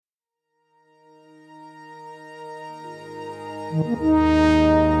Hello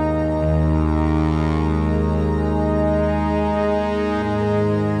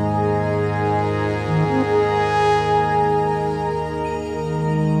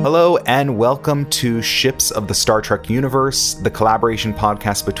and welcome to Ships of the Star Trek Universe, the collaboration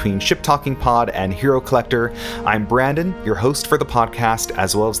podcast between Ship Talking Pod and Hero Collector. I'm Brandon, your host for the podcast,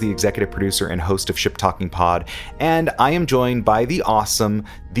 as well as the executive producer and host of Ship Talking Pod, and I am joined by the awesome,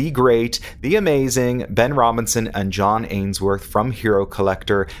 the great, the amazing Ben Robinson and John Ainsworth from Hero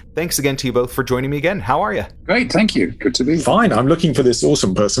Collector. Thanks again to you both for joining me again. How are you? Great, thank you. Good to be here. Fine. I'm looking for this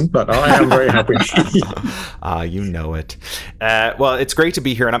awesome person, but I am very happy. You know it. Well, it's great to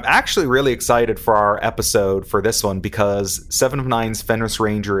be here, and I'm actually really excited for our episode for this one because Seven of Nine's Fenris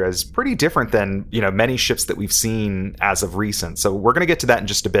Ranger is pretty different than, many ships that we've seen as of recent. So we're going to get to that in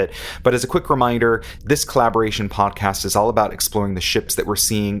just a bit. But as a quick reminder, this collaboration podcast is all about exploring the ships that we're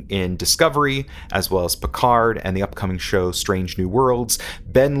seeing in Discovery, as well as Picard and the upcoming show Strange New Worlds.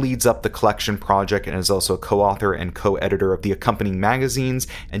 Ben leads up the collection project and is also a co-author and co-editor of the accompanying magazines,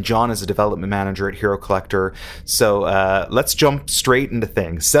 and John is a development manager at Hero Collector. So let's jump straight into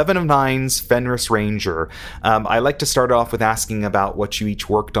things. Seven of Nine's Fenris Ranger. I like to start off with asking about what you each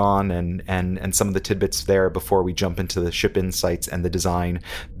worked on and some of the tidbits there before we jump into the ship insights and the design.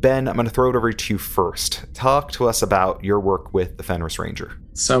 Ben, I'm going to throw it over to you first. Talk to us about your work with the Fenris Ranger.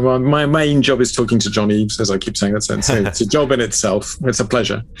 So my main job is talking to John Eves, as I keep saying. So it's a job in itself. It's a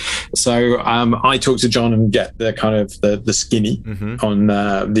pleasure. So I talk to John and get the kind of the skinny on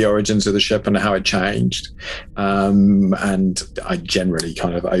the origins of the ship and how it changed. And I generally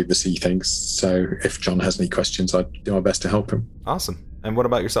kind of oversee things. So if John has any questions, I do my best to help him. Awesome. And what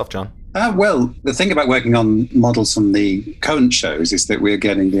about yourself, John? Well, the thing about working on models from the current shows is that we're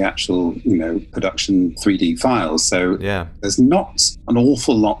getting the actual, production 3D files. So there's not an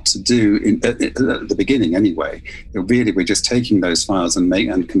awful lot to do at the beginning anyway. Really, we're just taking those files and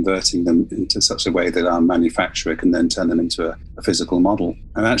converting them into such a way that our manufacturer can then turn them into a physical model.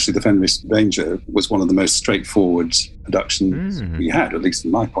 And actually, the Fenris Ranger was one of the most straightforward productions we had, at least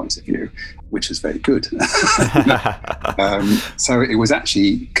from my point of view, which is very good. So it was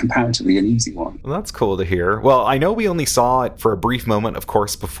actually comparatively an easy one. Well, that's cool to hear. Well, I know we only saw it for a brief moment, of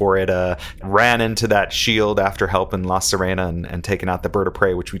course, before it ran into that shield after helping La Sirena and taking out the bird of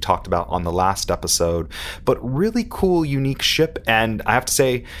prey, which we talked about on the last episode. But really cool, unique ship. And I have to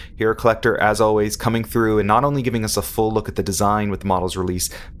say, Hero Collector, as always, coming through and not only giving us a full look at the design with the model's release,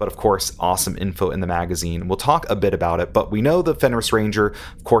 but of course, awesome info in the magazine. We'll talk a bit about it, but we know the Fenris Ranger,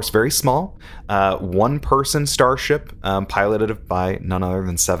 of course, very small, one-person starship, piloted by none other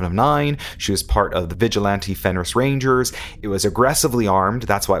than Seven of Nine. She was part of the Vigilante Fenris Rangers. It was aggressively armed.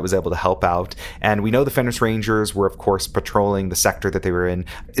 That's why it was able to help out. And we know the Fenris Rangers were, of course, patrolling the sector that they were in.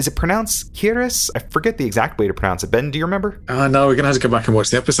 Is it pronounced Kiris? I forget the exact way to pronounce it. Ben, do you remember? No, we're going to have to go back and watch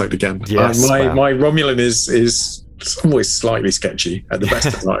the episode again. Yes, my Romulan is always slightly sketchy at the best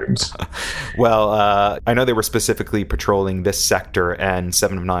of times. Well, I know they were specifically patrolling this sector, and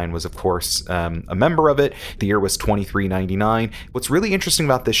Seven of Nine was, of course, a member of it. The year was 2399. What's really interesting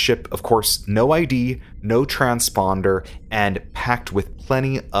about this ship, of course, no ID, no transponder, and packed with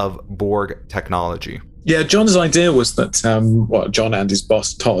plenty of Borg technology. Yeah, John's idea was that, John and his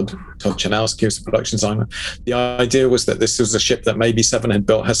boss, Todd Chanowski, was the production designer. The idea was that this was a ship that maybe Seven had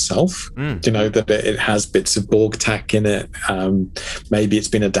built herself, that it has bits of Borg tech in it. Maybe it's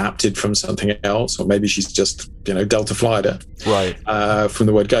been adapted from something else, or maybe she's just, Delta flyed it. Right. From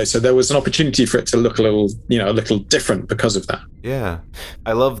the word go. So there was an opportunity for it to look a little different because of that. Yeah.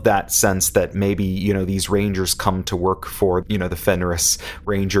 I love that sense that maybe, these Rangers come to work for, the Fenris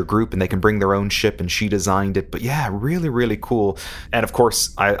Ranger group and they can bring their own ship and she designed it. But yeah, really, really cool. And of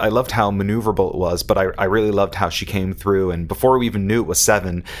course, I loved how maneuverable it was, but I really loved how she came through. And before we even knew it was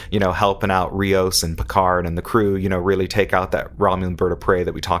Seven, helping out Rios and Picard and the crew, really take out that Romulan bird of prey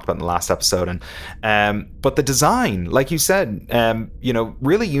that we talked about in the last episode. But the design, like you said,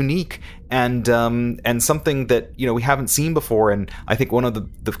 really unique and something that, we haven't seen before. And I think one of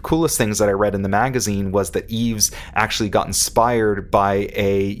the coolest things that I read in the magazine was that Eves actually got inspired by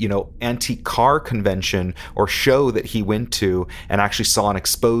a, antique car convention or show that he went to and actually saw an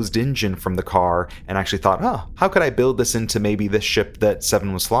exposed engine from the car and actually thought, how could I build this into maybe this ship that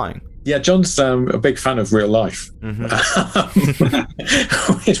Seven was flying? Yeah, John's a big fan of real life,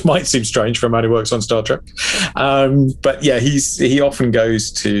 which might seem strange for a man who works on Star Trek. But yeah, he often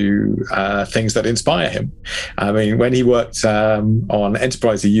goes to things that inspire him. I mean, when he worked on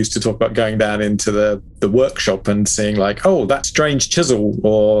Enterprise, he used to talk about going down into the the workshop and seeing like, oh, that strange chisel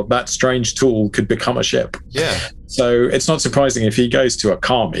or that strange tool could become a ship. Yeah. So it's not surprising if he goes to a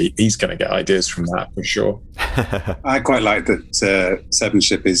car meet, he's going to get ideas from that for sure. I quite like that Seven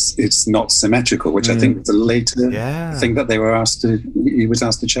Ship it's not symmetrical, which I think was a later thing that he was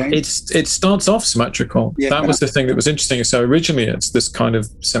asked to change. It starts off symmetrical. Yeah. That was the thing that was interesting. So originally it's this kind of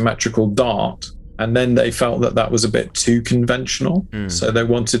symmetrical dart. And then they felt that was a bit too conventional. So they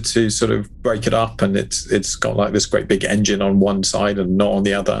wanted to sort of break it up, and it's got like this great big engine on one side and not on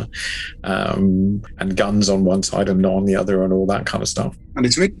the other, and guns on one side and not on the other, and all that kind of stuff. And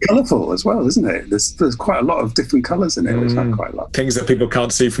it's really colourful as well, isn't it? There's quite a lot of different colours in it, which I quite like. Things that people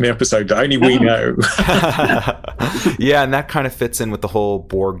can't see from the episode that only we know. Yeah, and that kind of fits in with the whole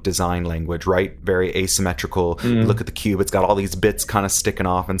Borg design language, right? Very asymmetrical. You look at the cube, it's got all these bits kind of sticking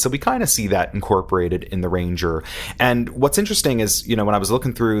off, and so we kind of see that incorporated in the Ranger. And what's interesting is, when I was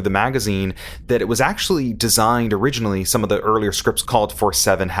looking through the magazine, that it was actually designed originally, some of the earlier scripts called for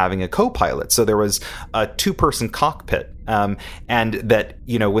Seven having a co-pilot. So there was a two-person cockpit. And that,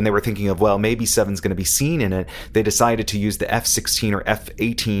 when they were thinking of, well, maybe Seven's going to be seen in it, they decided to use the F-16 or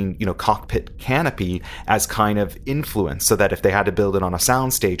F-18, cockpit canopy as kind of influence, so that if they had to build it on a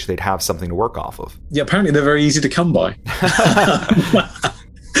soundstage, they'd have something to work off of. Yeah, apparently they're very easy to come by.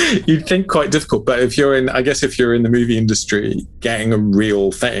 You'd think quite difficult, but if you're in the movie industry, getting a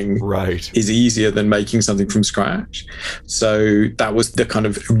real thing is easier than making something from scratch. So that was the kind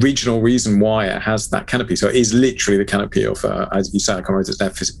of original reason why it has that canopy. So it is literally the canopy of, as you say, I can't remember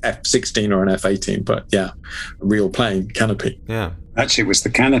if it's an F-16 or an F-18, but yeah, a real plane canopy. Yeah. Actually, it was the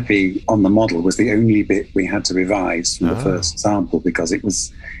canopy on the model was the only bit we had to revise from the first sample, because it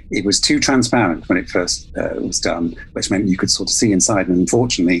was too transparent when it first was done, which meant you could sort of see inside. And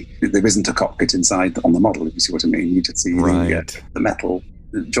unfortunately, there isn't a cockpit inside on the model, if you see what I mean. You just see the metal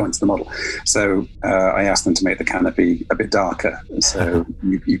joints of the model. So I asked them to make the canopy a bit darker, so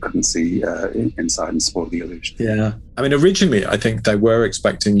you couldn't see inside and spoil the illusion. Yeah. I mean, originally, I think they were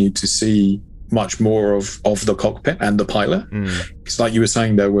expecting you to see much more of the cockpit and the pilot. Because like you were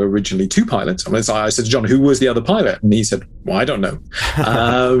saying, there were originally two pilots. I said to John, who was the other pilot? And he said, well, I don't know.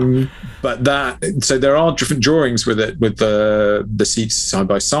 So there are different drawings with it, with the seats side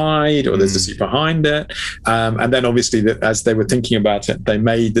by side, or there's a seat behind it. And then obviously as they were thinking about it, they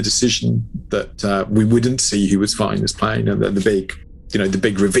made the decision that we wouldn't see who was flying this plane. And then the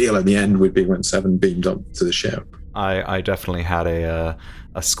big reveal at the end would be when Seven beamed up to the ship. I definitely had a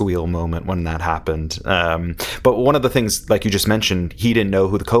squeal moment when that happened. But one of the things, like you just mentioned, he didn't know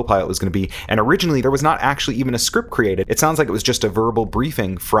who the co-pilot was going to be. And originally, there was not actually even a script created. It sounds like it was just a verbal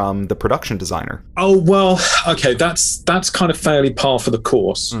briefing from the production designer. Oh, well, okay, that's kind of fairly par for the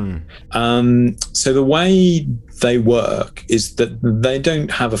course. So the way they work is that they don't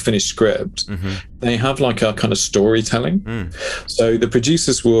have a finished script. They have like a kind of storytelling. So the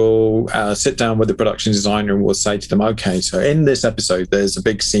producers will sit down with the production designer and will say to them, okay, so in this episode, there's a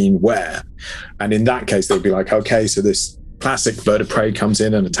big scene where, and in that case, they'll be like, okay, so this classic bird of prey comes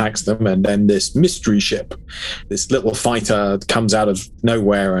in and attacks them, and then this mystery ship, this little fighter, comes out of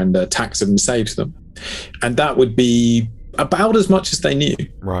nowhere and attacks them and saves them. And that would be about as much as they knew.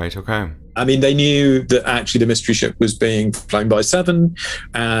 Right, okay. I mean, they knew that actually the mystery ship was being flown by Seven,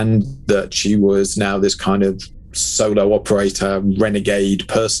 and that she was now this kind of solo operator, renegade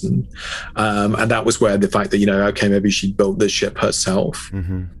person. And that was where the fact that, okay, maybe she built this ship herself,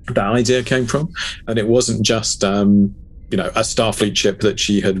 that idea came from. And it wasn't just, a Starfleet ship that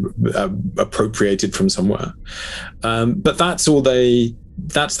she had appropriated from somewhere. But that's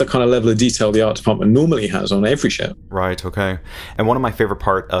the kind of level of detail the art department normally has on every ship. Right, okay. And one of my favorite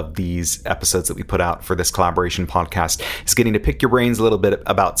part of these episodes that we put out for this collaboration podcast is getting to pick your brains a little bit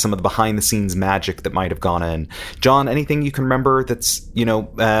about some of the behind-the-scenes magic that might have gone in. John, anything you can remember that's,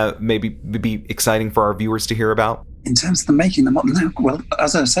 maybe be exciting for our viewers to hear about? In terms of the making the model, no, well,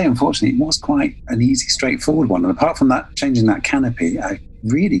 as I say, unfortunately, it was quite an easy, straightforward one. And apart from that, changing that canopy, I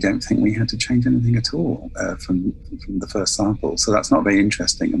really don't think we had to change anything at all from the first sample. So that's not very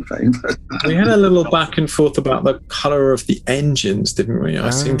interesting, I'm afraid. We had a little back and forth about the colour of the engines, didn't we? I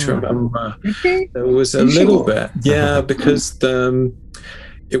seem to remember there was a little bit. Yeah, because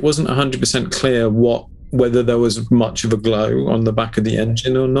it wasn't 100% clear whether there was much of a glow on the back of the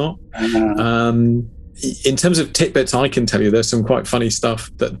engine or not. In terms of tidbits, I can tell you there's some quite funny stuff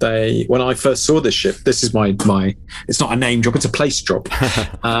that when I first saw this ship, this is my it's not a name drop, it's a place drop.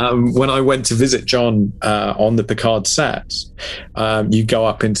 When I went to visit John on the Picard set, you go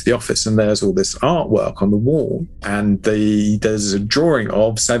up into the office and there's all this artwork on the wall, and there's a drawing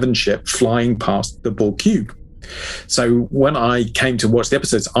of Seven Ship flying past the Borg cube. So when I came to watch the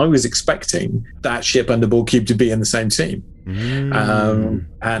episodes, I was expecting that ship and the Borg cube to be in the same scene.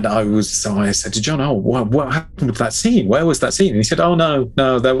 And I said to John, what happened with that scene? Where was that scene? And he said, oh, no,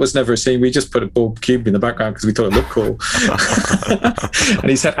 that was never a scene. We just put a Borg cube in the background because we thought it looked cool. And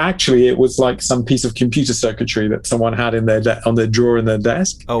he said, actually, it was like some piece of computer circuitry that someone had in on their drawer in their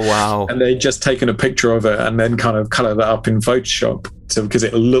desk. Oh, wow. And they'd just taken a picture of it and then kind of colored it up in Photoshop because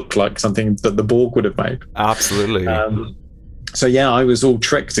it looked like something that the Borg would have made. Absolutely. So yeah, I was all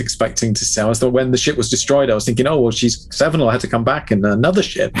tricked, expecting to see. I thought when the ship was destroyed, I was thinking, oh well, she's Seven will have to come back in another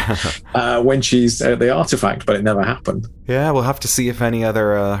ship when she's at the artifact, but it never happened. Yeah, we'll have to see if any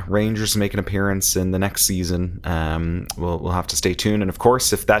other Rangers make an appearance in the next season. We'll have to stay tuned, and of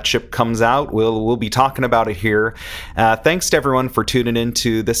course, if that ship comes out, we'll be talking about it here. Thanks to everyone for tuning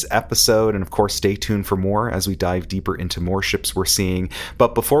into this episode, and of course, stay tuned for more as we dive deeper into more ships we're seeing.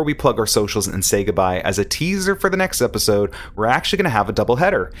 But before we plug our socials and say goodbye, as a teaser for the next episode, we're actually going to have a double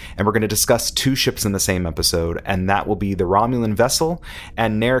header, and we're going to discuss 2 ships in the same episode, and that will be the Romulan Vessel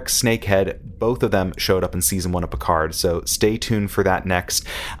and Narek Snakehead. Both of them showed up in season 1 of Picard, so stay tuned for that next.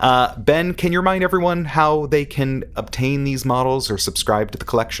 Ben, can you remind everyone how they can obtain these models or subscribe to the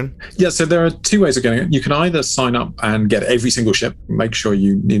collection? Yeah, so there are 2 ways of getting it. You can either sign up and get every single ship, make sure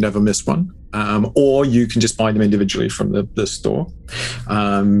you never miss one. Or you can just buy them individually from the store.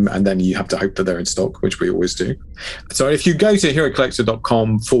 And then you have to hope that they're in stock, which we always do. So if you go to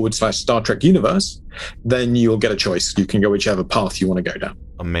herocollector.com/Star Trek Universe, then you'll get a choice. You can go whichever path you want to go down.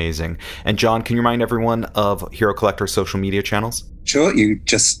 Amazing. And John, can you remind everyone of Hero Collector's social media channels? Sure. You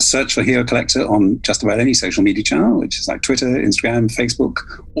just search for Hero Collector on just about any social media channel, which is like Twitter, Instagram, Facebook,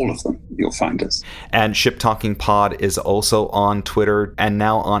 all of them. You'll find us. And Ship Talking Pod is also on Twitter and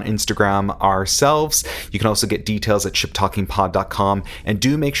now on Instagram ourselves. You can also get details at shiptalkingpod.com. And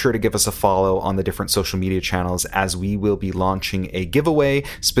do make sure to give us a follow on the different social media channels, as we will be launching a giveaway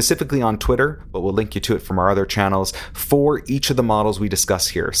specifically on Twitter, but we'll link you to it from our other channels for each of the models we discuss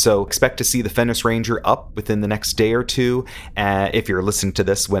here. So expect to see the Fenris Ranger up within the next day or two, if you're listening to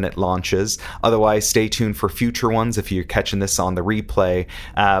this when it launches. Otherwise, stay tuned for future ones if you're catching this on the replay.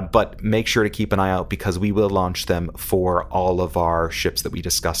 But make sure to keep an eye out, because we will launch them for all of our ships that we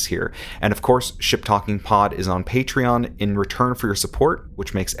discuss here. And of course, Ship Talking Pod is on Patreon. In return for your support,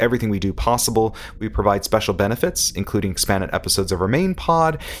 which makes everything we do possible, we provide special benefits, including expanded episodes of our main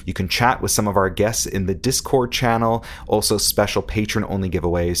pod. You can chat with some of our guests in the Discord channel. Also, special patron-only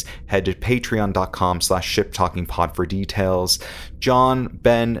giveaways. Head to patreon.com/shiptalkingpod for details. John,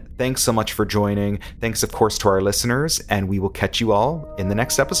 Ben, thanks so much for joining. Thanks, of course, to our listeners, and we will catch you all in the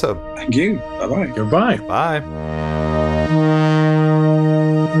next episode. Thank you. Bye-bye. Goodbye. Bye.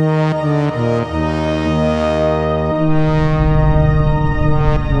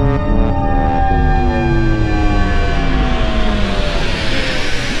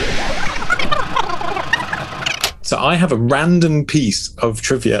 So I have a random piece of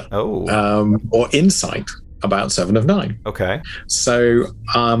trivia or insight about 7 of 9. Okay. So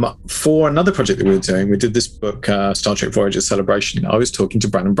for another project that we were doing, we did this book, Star Trek Voyager Celebration. I was talking to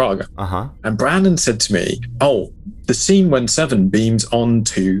Brandon Braga. And Brandon said to me, the scene when 7 beams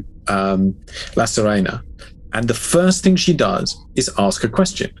onto La Sirena, and the first thing she does is ask a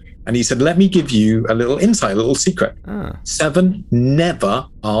question. And he said, let me give you a little insight, a little secret. 7 never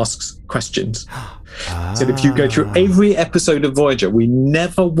asks questions. So if you go through every episode of Voyager, we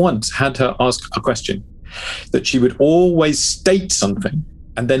never once had her ask a question. That she would always state something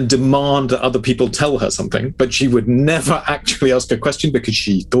and then demand that other people tell her something, but she would never actually ask a question because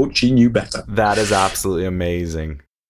she thought she knew better. That is absolutely amazing.